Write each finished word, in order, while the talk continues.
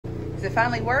Is it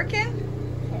finally working?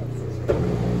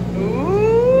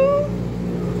 Ooh.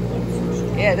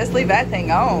 Yeah, just leave that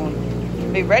thing on.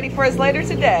 Be ready for us later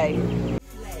today.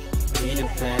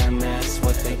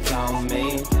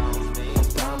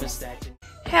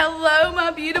 Hello, my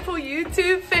beautiful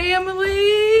YouTube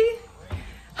family.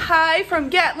 Hi from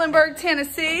Gatlinburg,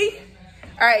 Tennessee.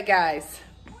 All right, guys.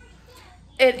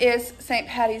 It is St.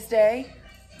 Patty's Day.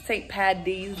 St.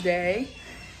 Paddy's Day.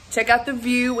 Check out the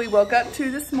view we woke up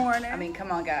to this morning. I mean, come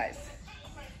on, guys.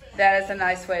 That is a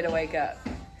nice way to wake up.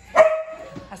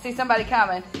 I see somebody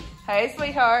coming. Hey,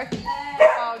 sweetheart.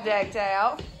 All decked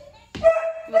out.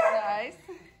 Looks nice.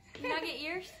 Can I get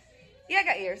ears? Yeah, I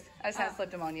got ears. I just haven't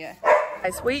slipped them on yet.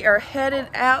 Guys, we are headed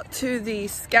out to the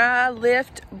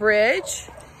SkyLift bridge.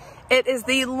 It is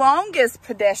the longest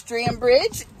pedestrian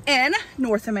bridge in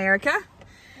North America.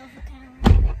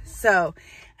 So,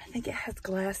 I think it has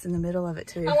glass in the middle of it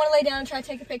too. I want to lay down and try to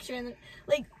take a picture and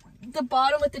like the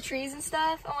bottom with the trees and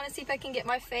stuff. I want to see if I can get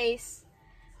my face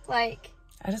like.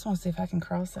 I just want to see if I can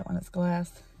cross it when it's glass.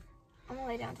 I'm gonna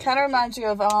lay down. Kind of reminds you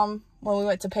of when we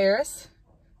went to Paris.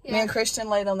 Yeah. Me and Christian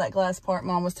laid on that glass part.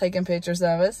 Mom was taking pictures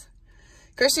of us.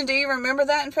 Christian, do you remember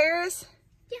that in Paris?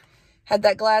 Yeah. Had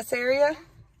that glass area?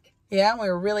 Yeah, we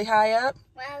were really high up.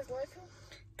 When I was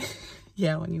little?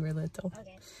 Yeah, when you were little.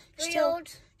 Okay. 3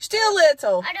 old? Still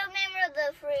little. I don't remember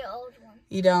the 3 old one.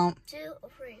 You don't? 2 or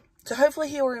 3. So hopefully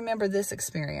he'll remember this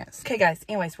experience. Okay, guys.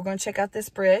 Anyways, we're going to check out this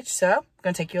bridge. So, we're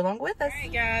going to take you along with us. All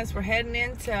right, guys. We're heading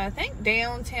into, I think,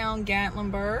 downtown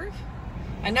Gatlinburg.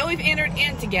 I know we've entered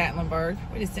into Gatlinburg.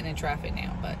 We're just sitting in traffic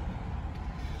now, but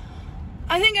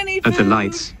I think I need food. At the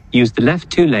lights, use the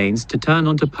left 2 lanes to turn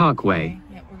onto Parkway. Okay.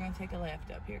 Yep, we're going to take a left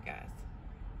up here, guys.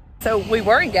 So, we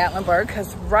were in Gatlinburg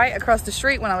because right across the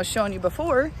street when I was showing you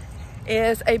before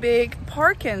is a big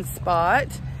parking spot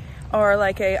or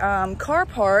like a car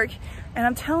park, and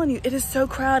I'm telling you, it is so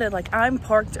crowded. Like, I'm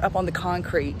parked up on the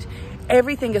concrete.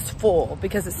 Everything is full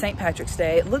because it's St. Patrick's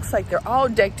Day. It looks like they're all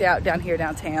decked out down here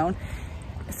downtown.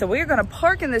 So we're gonna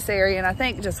park in this area and I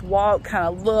think just walk, kind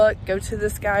of look, go to the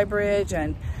SkyBridge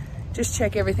and just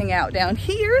check everything out down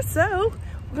here. So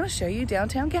we're gonna show you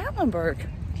downtown Gatlinburg.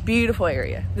 Beautiful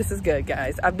area. This is good,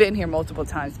 guys. I've been here multiple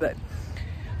times, but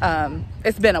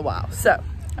it's been a while. So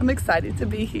I'm excited to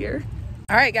be here.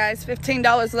 All right, guys,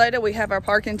 $15 later, we have our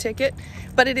parking ticket,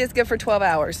 but it is good for 12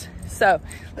 hours. So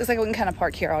looks like we can kind of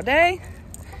park here all day,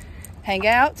 hang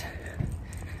out.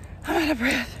 I'm out of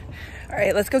breath. All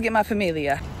right, let's go get my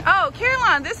familia. Oh,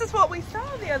 Caroline, this is what we saw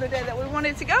the other day that we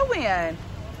wanted to go in.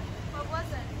 What was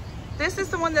it? This is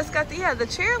the one that's got the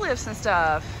chair lifts and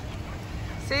stuff.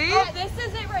 See? Oh, this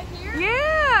is it right here?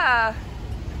 Yeah.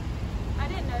 I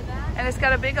didn't know that. And it's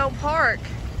got a big old park.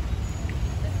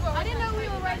 I didn't know we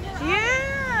were right here.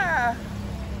 Yeah.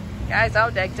 Guys,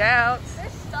 all decked out.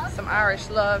 There's stuff. Some Irish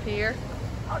love here.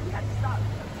 Oh, you have to stop.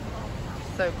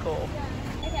 So cool.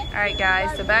 Okay. All right,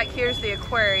 guys, so back here's the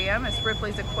aquarium. It's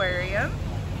Ripley's Aquarium.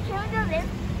 Can we go there?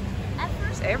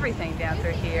 There's everything down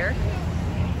through here.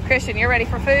 Christian, you're ready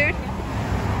for food?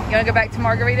 You want to go back to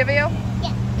Margaritaville?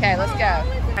 Yeah. Okay, let's go.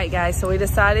 All right, guys, so we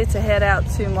decided to head out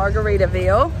to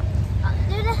Margaritaville.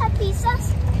 Do they have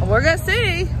pizzas? We're going to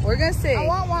see. We're going to see. I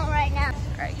want one right now.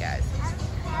 All right, guys. I've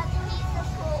had pizza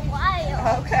for a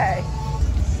while. Okay.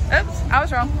 Oops, I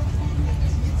was wrong.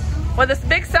 Well, this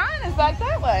big sign is back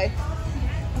that way.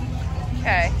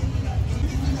 Okay.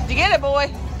 Did you get it,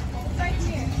 boy? It's right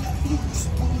here.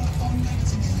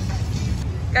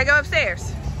 Gotta go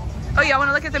upstairs. Oh, y'all want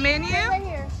to look at the menu? It's right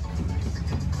here.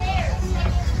 Here.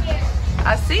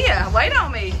 I see ya. Wait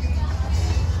on me.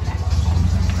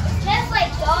 It smells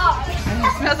like dog.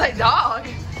 It smells like dog.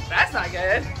 That's not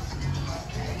good.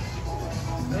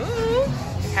 Ooh,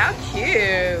 how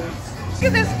cute. Look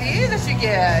at this view that you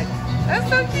get. That's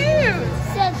so cute.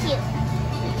 So cute.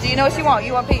 Do you know what you want?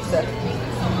 You want pizza?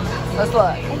 Let's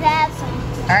look. If I have some.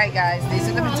 All right, guys. These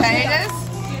are the potatoes.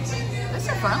 Those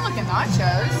are fun looking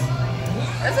nachos.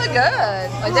 Those are good.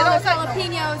 Like, they don't look like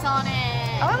Jalapenos on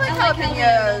it. Oh, I like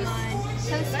jalapenos.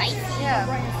 So spicy. Yeah.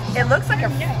 It looks like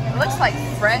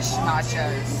fresh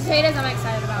nachos. Potatoes I'm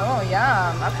excited about. Oh,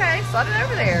 yum. Okay, slide it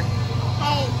over there.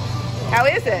 Hey. How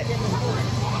is it?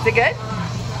 Is it good?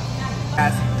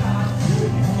 Guys.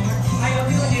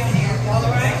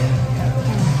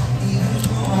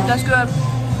 That's good.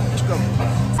 That's good.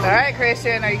 All right,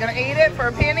 Christian, are you gonna eat it for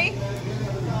a penny?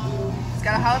 It's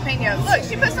got a jalapeno. Look,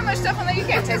 she put so much stuff on there you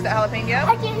can't taste that jalapeno.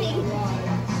 I can eat.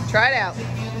 Try it out.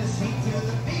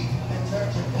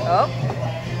 Oh.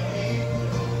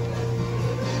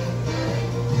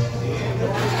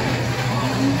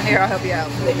 Here, I'll help you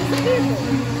out.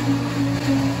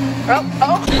 Oh,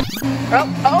 oh, oh,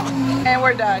 oh, and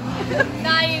we're done.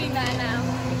 989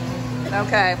 now.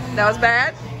 Okay, that was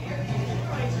bad.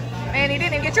 Man, you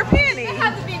didn't even get your penny. It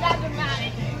has to be that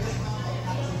dramatic.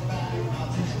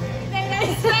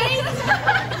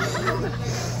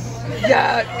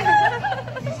 Yuck.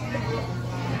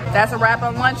 That's a wrap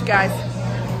on lunch, guys.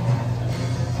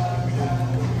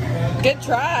 Good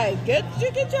try. Good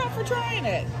job for trying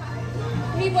it.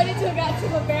 We waited till it got to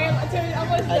the very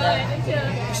almost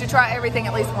done. You should try everything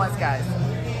at least once, guys.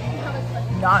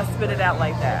 Not spit it out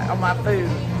like that on my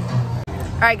food.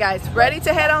 All right, guys, ready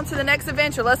to head on to the next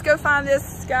adventure. Let's go find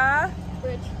this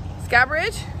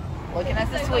SkyBridge. Looking at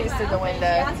the sweets through the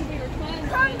window.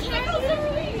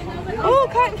 Oh,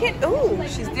 cotton candy. Oh,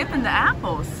 she's dipping the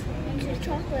apples.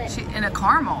 In a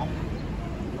caramel.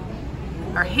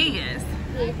 Or he is.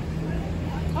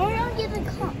 Oh, I don't get the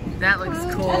that looks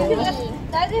cool.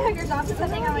 That's in Hooker's office. I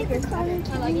think I like your cotton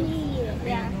candy.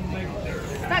 Yeah.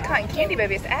 It's not cotton candy,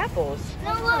 baby. It's apples.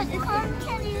 No, look, the cotton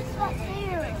candy is not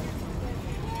there.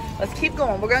 Let's keep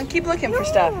going. We're going to keep looking for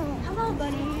stuff. Come on,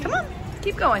 buddy. Come on.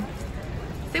 Keep going.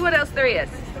 See what else there is.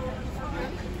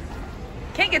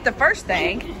 Can't get the first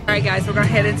thing. All right, guys. We're going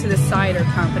to head into the cider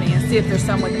company and see if there's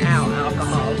some without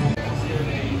alcohol.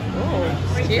 Oh,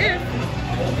 cute.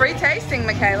 Free tasting,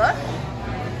 Michaela.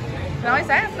 You can always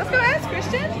ask. Let's go ask,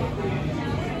 Christian.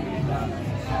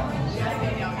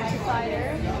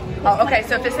 Oh, okay.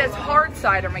 So if it says hard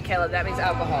cider, Michaela, that means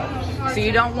alcohol. So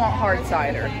you don't want hard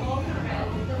cider.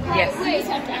 Yes.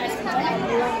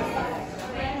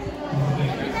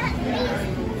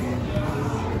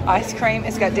 Ice cream.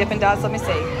 It's got Dippin' Dots. Let me see.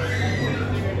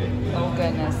 Oh,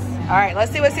 goodness. All right.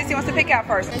 Let's see what Cece wants to pick out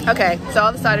first. Okay. So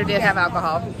all the cider did have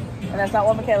alcohol. And that's not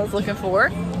what Michaela's looking for.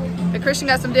 But Christian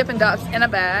got some Dippin' Dots in a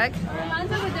bag.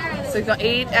 So he's going to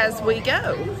eat as we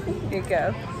go. Here you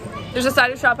go. There's a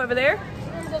cider shop over there?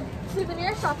 There's a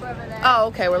souvenir shop over there. Oh,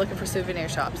 okay. We're looking for souvenir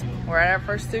shops. We're at our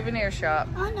first souvenir shop.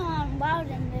 Oh, no, I'm wild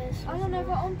in this. I don't know if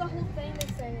I want the whole thing to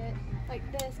say it. Like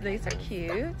this. These are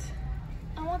cute.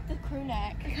 I want the crew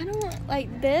neck. I kind of want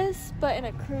like this, but in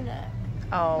a crew neck.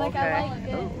 Oh, like, okay. I like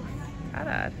this. Ooh,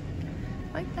 I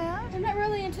like that. I'm not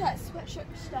really into that sweatshirt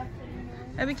stuff anymore.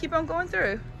 Maybe keep on going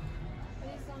through.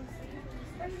 These long sleeves.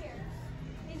 Right here.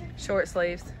 These are Short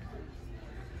sleeves.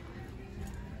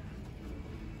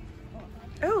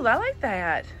 Oh, I like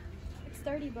that. It's $30.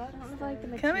 I don't know if I like the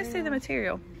material. Can let me see the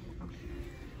material?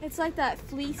 It's like that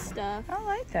fleece stuff. I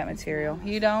like that material.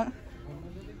 You don't?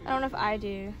 I don't know if I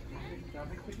do.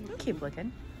 I'll keep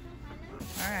looking.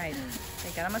 All right. I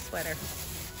got him a sweater.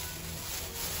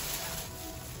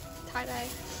 Tie-dye.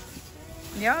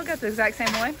 Y'all got the exact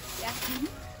same one? Yeah.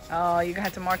 Oh, you're gonna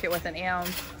have to mark it with an M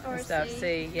Or and stuff. C.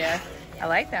 See, yeah. I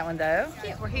like that one though.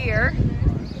 We're here.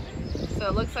 So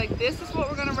it looks like this is what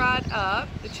we're gonna ride up,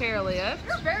 the chairlift.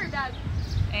 You're very bad.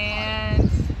 And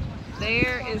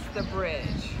there is the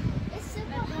bridge. It's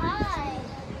super high.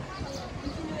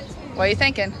 What are you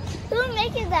thinking? Who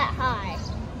make it that high?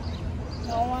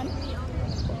 No one.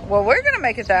 Well, we're gonna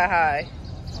make it that high.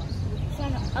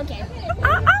 Okay.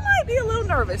 I might be a little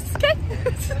nervous, okay?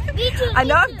 Me too. I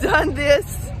know I've done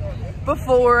this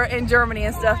before in Germany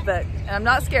and stuff, but I'm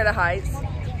not scared of heights.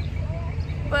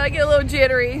 But I get a little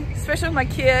jittery, especially with my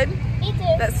kid. Me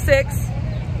too. That's 6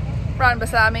 riding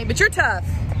beside me. But you're tough.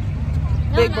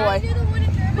 Big boy. I do the one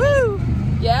in Germany. Woo!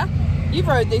 Yeah? You've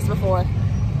rode these before.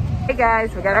 Hey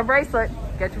guys, we got our bracelet.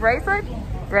 Got your bracelet?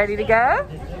 Ready to go?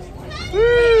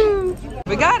 Woo!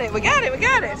 We got it, we got it, we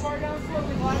got it.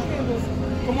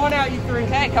 Come on out, you three.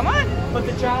 Okay, come on. Put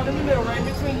the child in the middle, right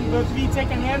between you. Both of you take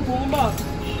a hand, pull them up.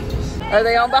 Are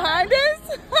they on behind us?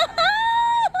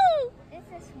 This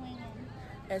is swinging.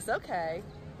 It's okay.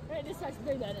 Hey, this has to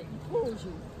do that. It pulls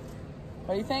you.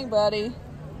 What do you think, buddy?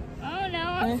 Oh no,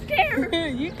 I'm scared.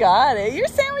 You got it. You're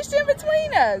sandwiched in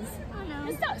between us. Oh no.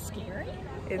 It's not scary.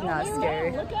 It's not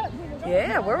scary. Look up.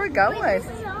 Yeah, where we're going. This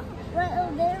is all right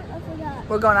over there. I forgot.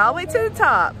 We're going all the way to the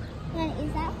top. And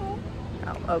is that home?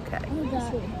 Oh, okay.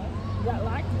 That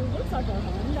light looks like our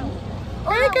home, don't it?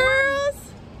 Hey, girls.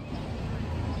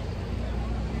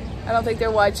 I don't think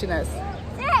they're watching us.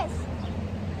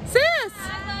 Sis!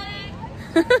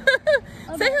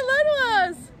 Say hello to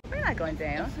us. We're not going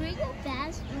down. If we go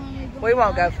fast, We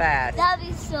won't go fast. That'd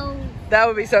be so. That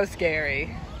would be so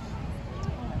scary.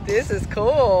 This is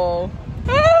cool. Oh,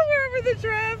 we're over the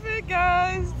traffic,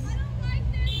 guys.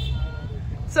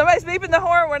 Somebody's beeping the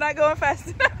horn. We're not going fast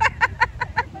enough.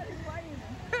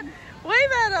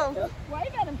 Wave at them.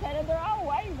 Wave at them, Petty. They're all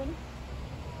waving.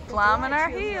 Climbing our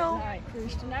hill. All right,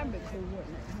 Christian, that'd be cool, wouldn't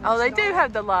it? Oh, they do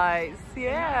have the lights.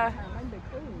 Yeah. That'd be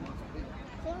cool.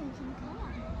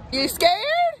 You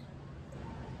scared?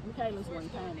 Kayla's one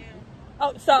tiny.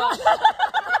 Oh, sorry.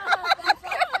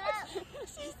 She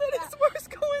said it's worse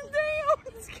going down.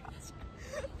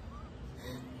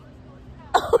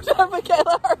 Oh, no,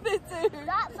 Michaela heard it too.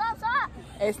 Stop.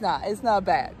 It's not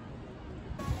bad.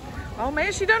 Oh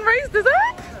man, she done raised us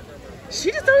up.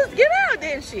 She just told us to get out,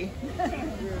 didn't she?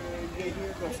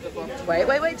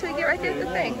 Wait till you get right there to the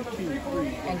thing.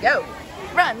 And go.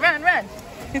 Run.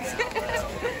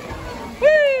 Woo!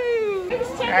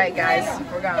 Alright guys,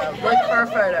 we're gonna look for a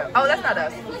photo. Oh, that's not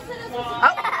us.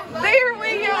 Oh, there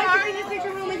we are.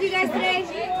 With you guys today.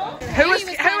 Who was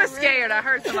scared? I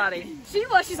heard somebody. She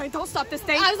was. She's like, don't stop this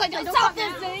thing. I was like, don't stop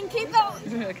this thing. Keep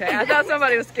going. Okay, I thought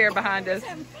somebody was scared behind us.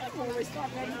 No,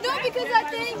 because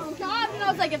that thing stopped, and I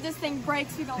was like, if this thing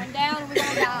breaks, we're going down, and we're going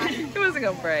to die. It wasn't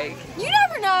gonna break. You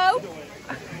never know.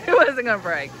 It wasn't gonna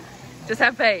break. Just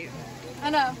have faith.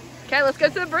 I know. Okay, let's go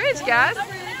to the bridge, guys.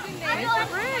 There's the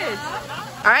bridge.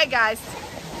 All right, guys.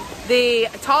 The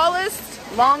tallest,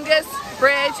 longest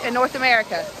bridge in North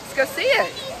America. Let's go see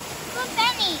it. Look,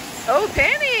 pennies. Oh,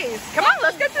 pennies. Come on,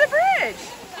 let's go to the bridge.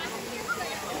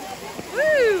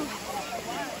 Woo.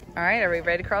 All right, are we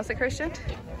ready to cross it, Christian?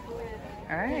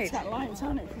 All right. It's got lines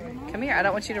on it. Come here. I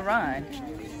don't want you to run.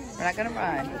 We're not going to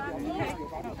run.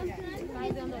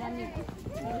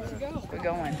 We're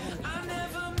going. All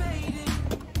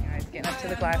right, getting up to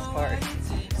the glass part.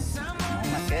 Oh,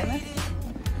 my goodness.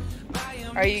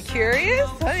 Are you curious?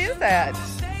 What is that?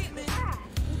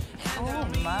 Oh,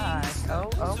 my. Oh,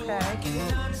 okay.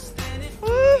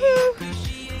 Woohoo.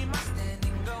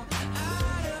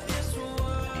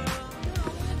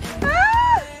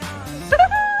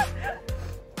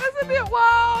 That's a bit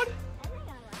wild.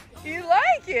 You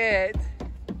like it?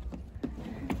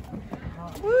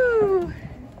 Woo!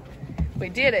 We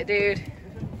did it, dude.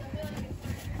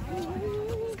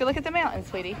 Let's go look at the mountain,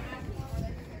 sweetie.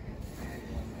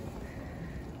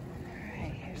 All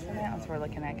right, here's the mountains we're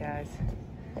looking at, guys.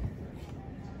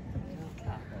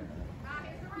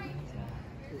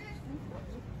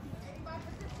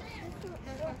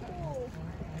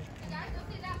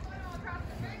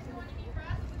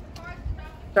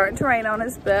 Starting to rain on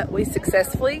us, but we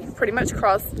successfully pretty much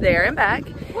crossed there and back.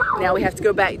 Now we have to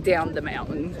go back down the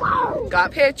mountain.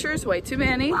 Got pictures, way too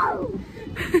many.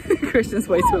 Christian's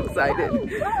way too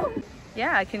excited.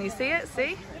 Yeah, can you see it?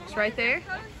 See? It's right there.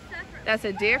 That's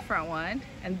a different one.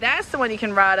 And that's the one you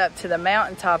can ride up to the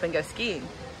mountaintop and go skiing.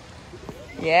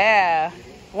 Yeah.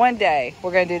 One day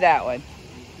we're gonna do that one.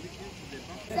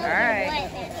 All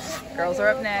right. Girls are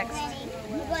up next.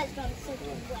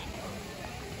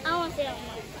 I want to sit on my lap.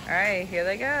 All right, here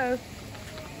they go.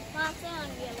 Mom, sit on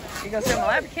your lap. You gonna sit on my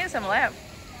lap? You can't sit on my lap.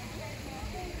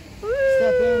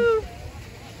 Woo!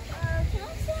 Can I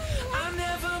sit on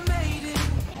your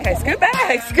lap? Okay, scoot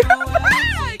back. Scoot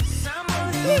back.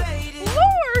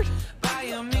 Lord. All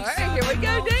right, here we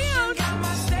go down.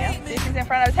 Yep, Disney's in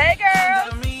front of us. Hey,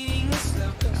 girls.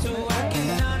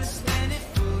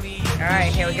 All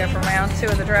right, here we go for round 2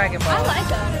 of the Dragon Ball. I like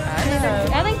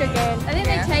them. I think they're good. I think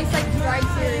they taste like dried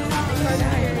cereal.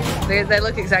 They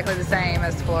look exactly the same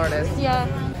as Florida's. Yeah.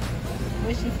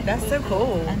 That's so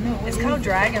cool. It's called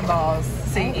Dragon Balls.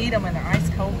 So you eat them and they're ice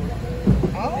cold.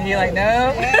 Oh. And you're like,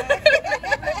 no.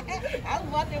 I was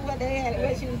wondering what they had,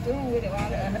 what she was doing with it.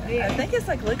 I think it's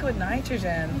like liquid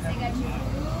nitrogen.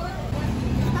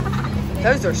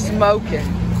 Those are smoking.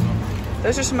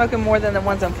 Those are smoking more than the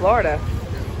ones in Florida.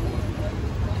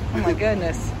 Oh my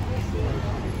goodness.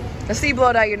 Let's see you blow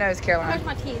it out your nose, Caroline.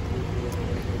 Brush my teeth.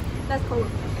 That's cool.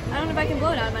 I don't know if I can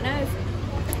blow it out of my nose.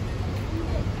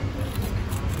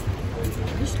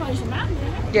 Just close your mouth.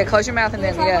 Yeah, close your mouth and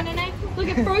then, yeah. Look,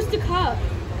 it froze the cup.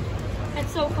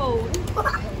 It's so cold.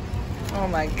 Oh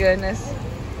my goodness.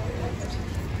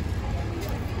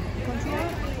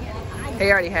 He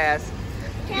already has.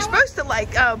 You're supposed to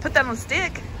like put that on a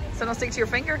stick so it don't stick to your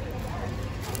finger.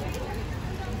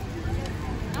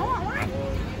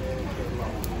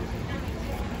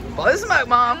 Blow the smoke,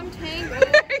 Mom. I'm tangled.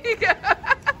 There you go.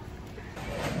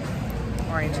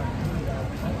 Orange.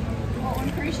 Want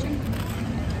one, Christian?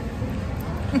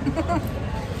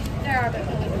 There are both.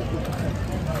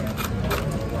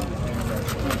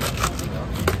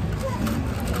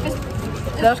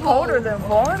 That's colder than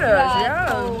Florida's, yeah.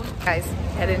 Cold. Guys,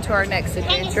 head into our next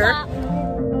adventure.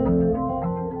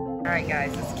 All right,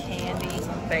 guys, it's candy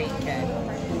bacon.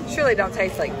 Surely don't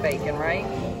taste like bacon, right?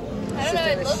 I don't know,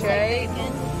 it looks like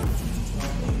bacon.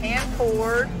 Hand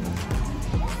poured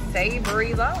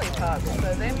savory lollipops,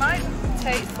 so they might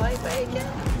taste like bacon.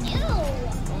 Ew.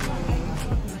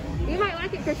 You might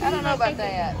like it, Christian. I don't know about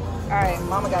that. All right,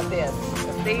 Mama got this.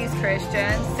 These,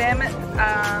 Christian, cinnamon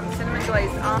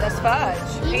glazed on the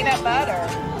fudge, peanut butter.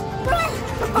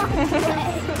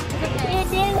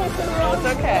 It's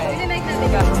okay. We didn't make that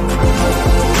big.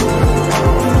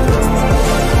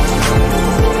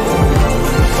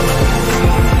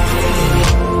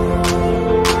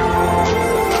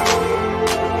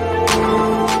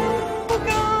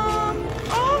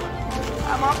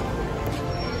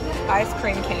 Ice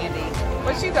cream candy.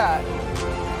 What you got?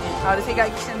 Oh, does he got?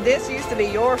 This used to be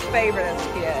your favorite as a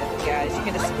kid, guys. You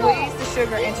can just squeeze the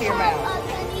sugar into your mouth.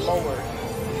 Lord.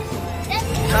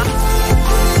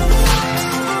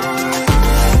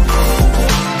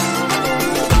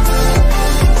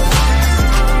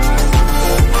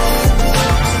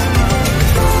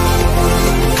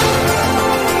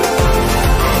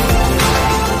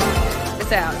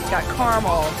 It's out. It's got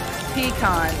caramel,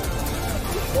 pecan.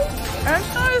 And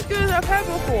it's not as good as I've had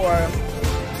before.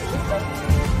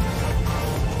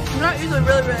 It's not usually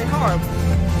really, really hard.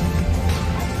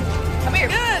 I mean,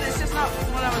 good. It's just not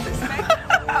what I was expecting.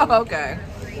 Oh, okay.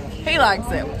 He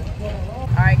likes it. All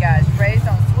right, guys. Raised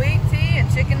on sweet tea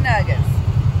and chicken nuggets.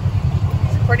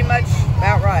 It's pretty much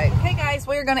about right. Okay, guys.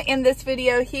 We're going to end this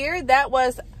video here. That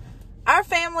was our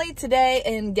family today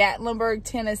in Gatlinburg,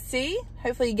 Tennessee.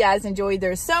 Hopefully, you guys enjoyed.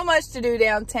 There's so much to do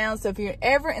downtown. So if you're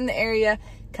ever in the area,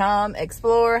 come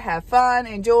explore, have fun,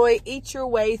 enjoy, eat your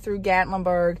way through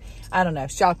Gatlinburg. I don't know,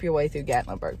 shop your way through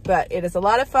Gatlinburg. But it is a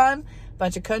lot of fun,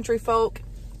 bunch of country folk,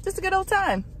 just a good old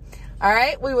time. All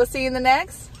right, we will see you in the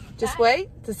next. Just wait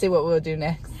to see what we'll do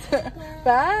next.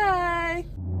 Bye.